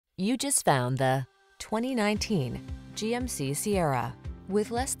You just found the 2019 GMC Sierra. With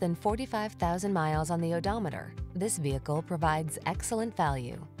less than 45,000 miles on the odometer, this vehicle provides excellent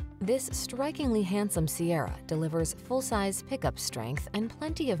value. This strikingly handsome Sierra delivers full-size pickup strength and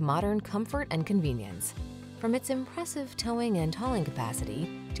plenty of modern comfort and convenience. From its impressive towing and hauling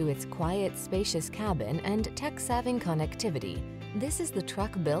capacity to its quiet, spacious cabin and tech-savvy connectivity, this is the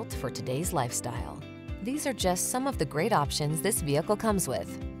truck built for today's lifestyle. These are just some of the great options this vehicle comes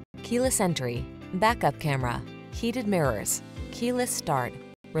with: keyless entry, backup camera, heated mirrors, keyless start,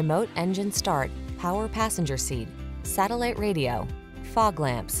 remote engine start, power passenger seat, satellite radio, fog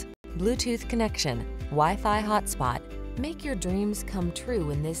lamps, Bluetooth connection, Wi-Fi hotspot. Make your dreams come true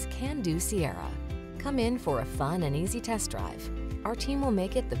in this can-do Sierra. Come in for a fun and easy test drive. Our team will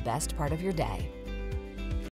make it the best part of your day.